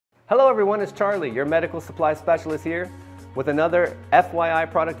Hello everyone, it's Charlie, your medical supply specialist here with another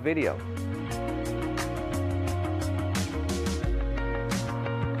FYI product video.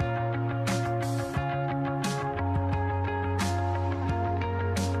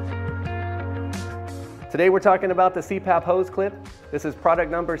 Today we're talking about the CPAP Hose Clip. This is product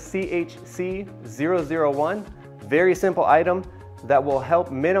number CHC001. Very simple item that will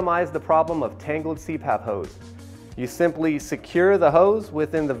help minimize the problem of tangled CPAP hose. You simply secure the hose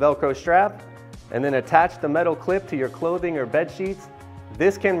within the Velcro strap and then attach the metal clip to your clothing or bed sheets.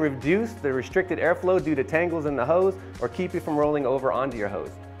 This can reduce the restricted airflow due to tangles in the hose or keep you from rolling over onto your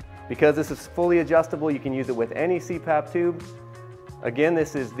hose. Because this is fully adjustable, you can use it with any CPAP tube. Again,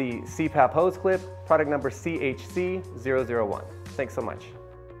 this is the CPAP Hose Clip, product number CHC001. Thanks so much.